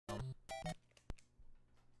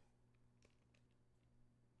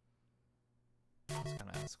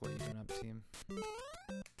ask what you've been up to.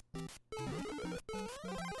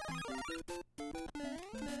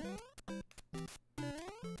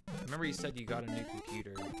 I remember you said you got a new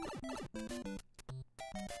computer.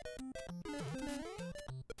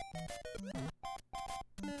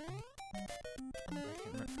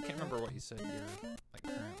 I can't remember what you said your like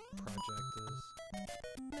current project is.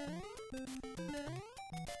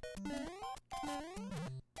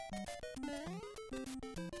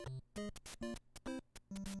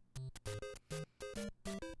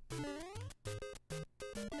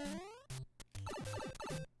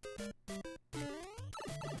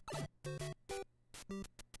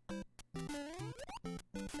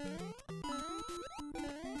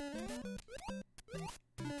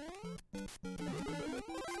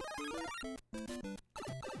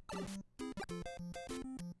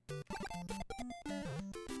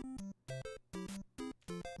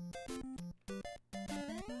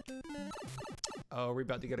 Oh, are we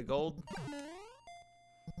about to get a gold?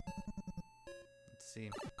 Let's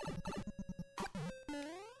see.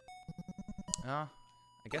 I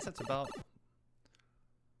guess that's about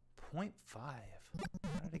 0.5. How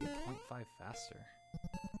did I get 0.5 faster?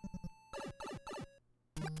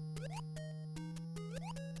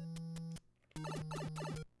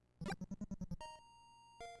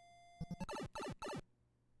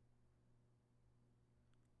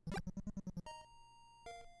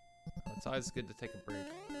 It's always good to take a break.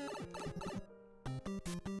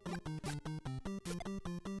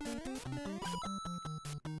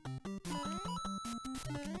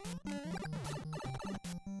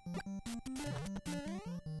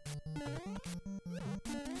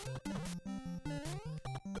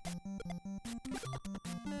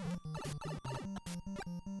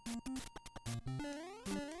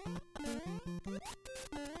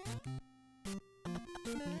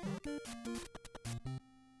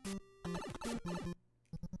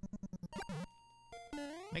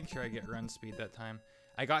 Make sure I get run speed that time.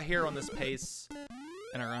 I got here on this pace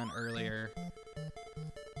in a run earlier.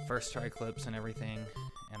 First try clips and everything,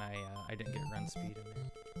 and I didn't get run speed in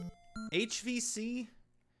there. HVC,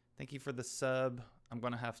 thank you for the sub. I'm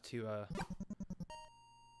gonna have to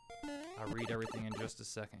I'll read everything in just a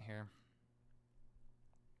second here.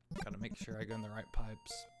 Gotta make sure I go in the right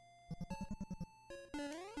pipes.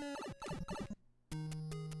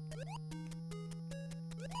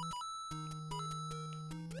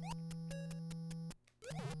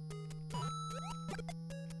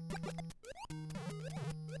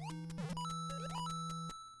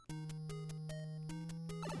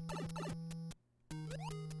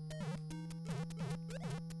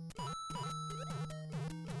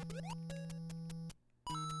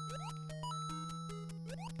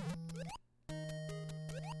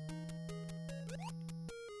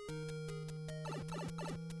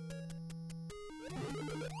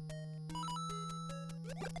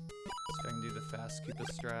 So I can do the fast Koopa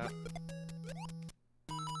strap.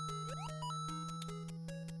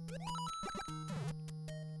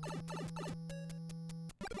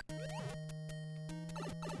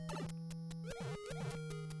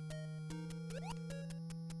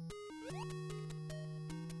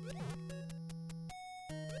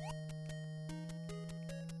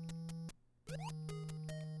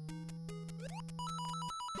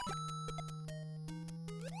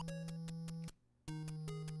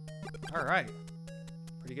 All right,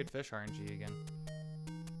 pretty good fish RNG again.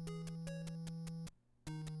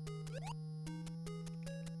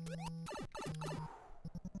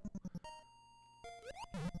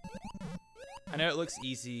 I know it looks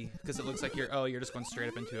easy because it looks like you're just going straight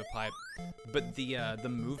up into a pipe, but the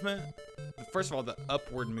movement, first of all, the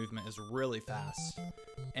upward movement is really fast,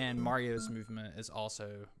 and Mario's movement is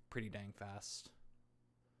also pretty dang fast.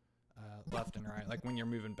 Left and right, like when you're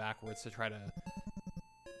moving backwards to try to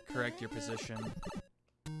correct your position,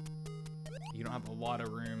 you don't have a lot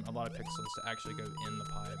of room, a lot of pixels to actually go in the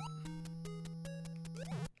pipe.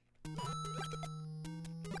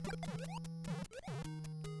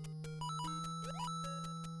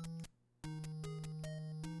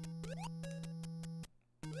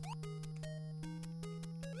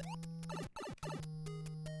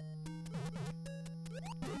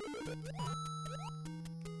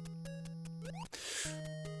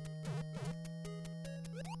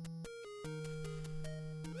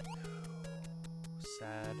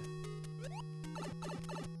 Sad.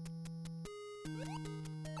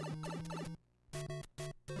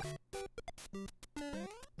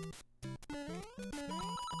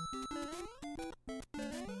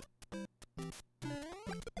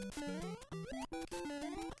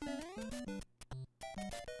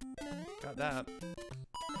 Got that.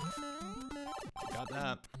 Got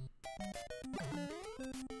that.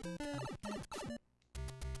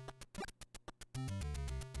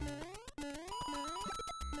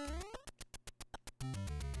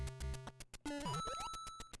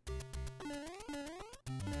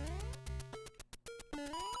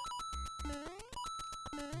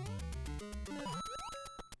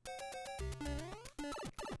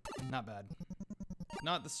 Not bad.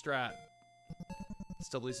 Not the strat.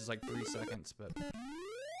 Still loses like 3 seconds, but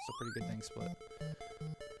still pretty good thing split.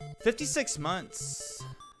 56 months.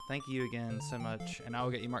 Thank you again so much. And I will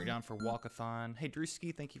get you marked down for Walkathon. Hey,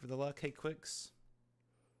 Drewski, thank you for the luck. Hey, Quicks.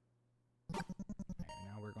 Right,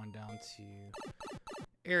 now we're going down to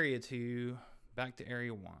Area 2, back to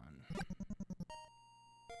Area 1.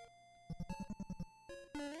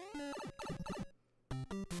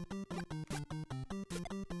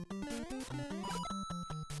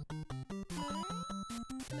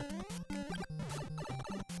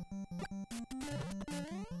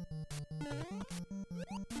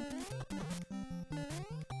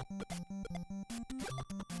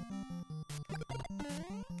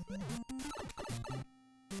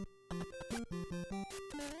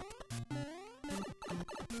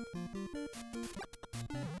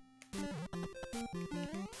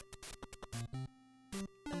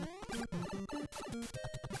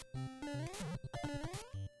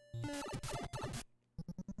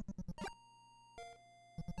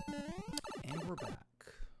 And we're back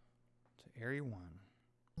to Area 1.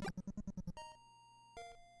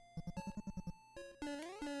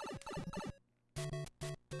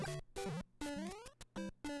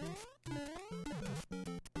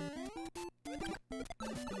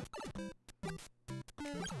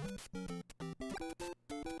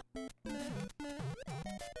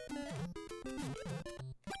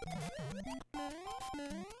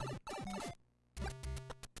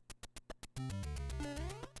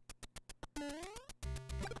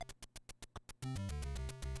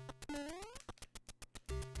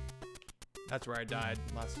 That's where I died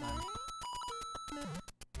last time.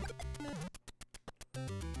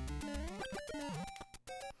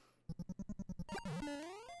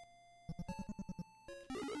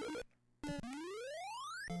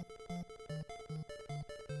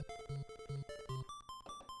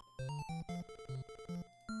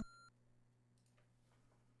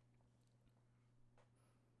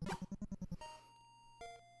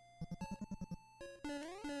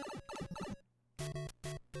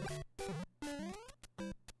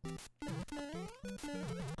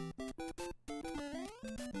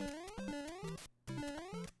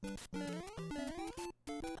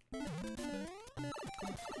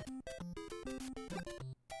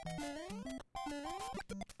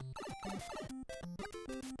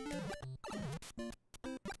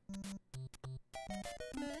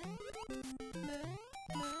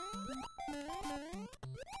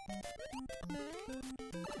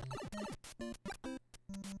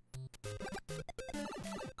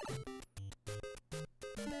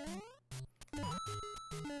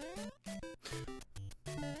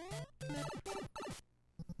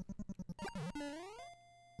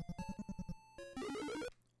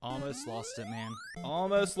 Almost lost it, man.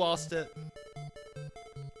 Almost lost it.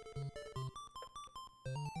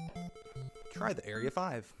 Try the Area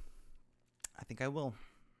 5. I think I will.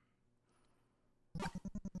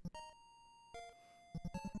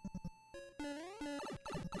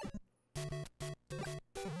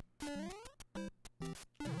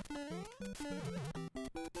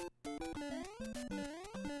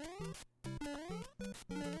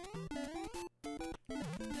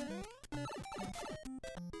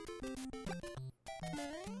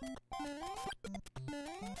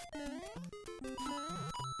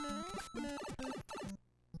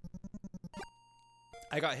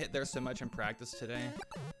 I got hit there so much in practice today.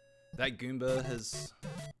 That Goomba has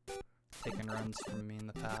taken runs from me in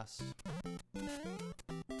the past.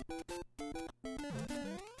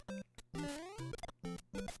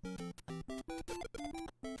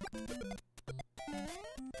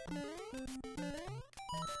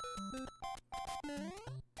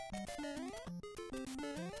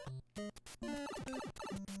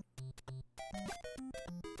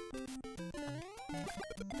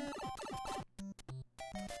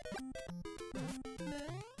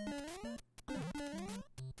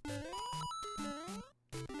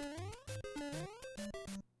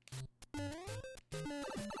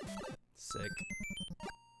 Sick.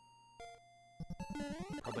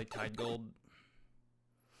 Probably Tide Gold.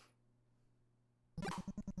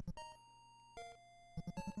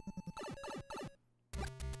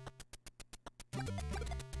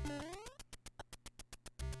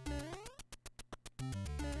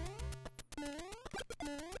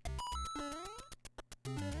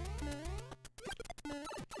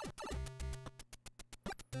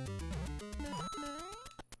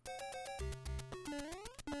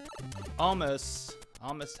 Almost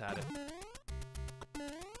had it.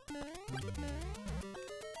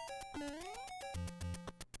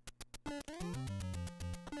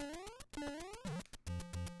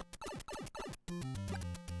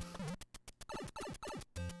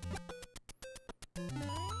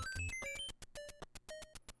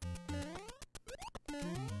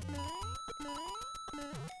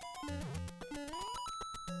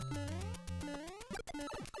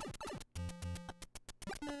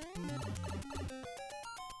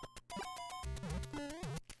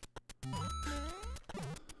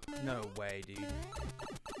 No way, dude.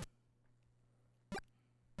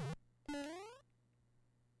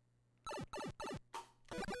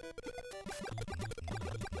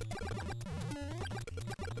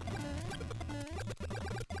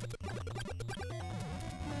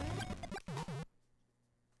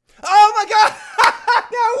 Oh my god!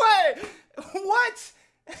 No way! What?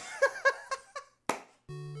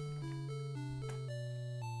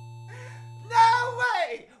 No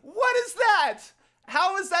way! What is that?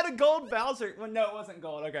 How is that a gold Bowser? Well, no, it wasn't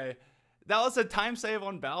gold. Okay. That was a time save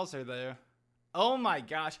on Bowser, though. Oh my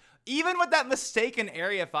gosh. Even with that mistake in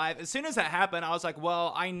Area 5, as soon as that happened, I was like,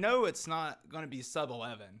 well, I know it's not going to be sub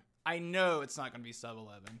 11. I know it's not going to be sub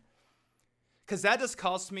 11. Because that just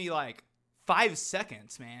cost me like 5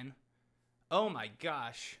 seconds, man. Oh my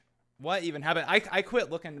gosh. What even happened? I quit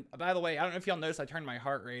looking. By the way, I don't know if y'all noticed I turned my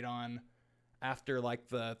heart rate on after like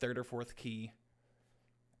the 3rd or 4th key.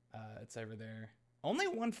 It's over there. Only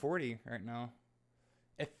 140 right now.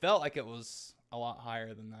 It felt like it was a lot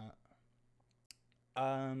higher than that.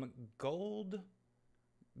 Gold,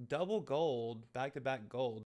 double gold, back-to-back gold.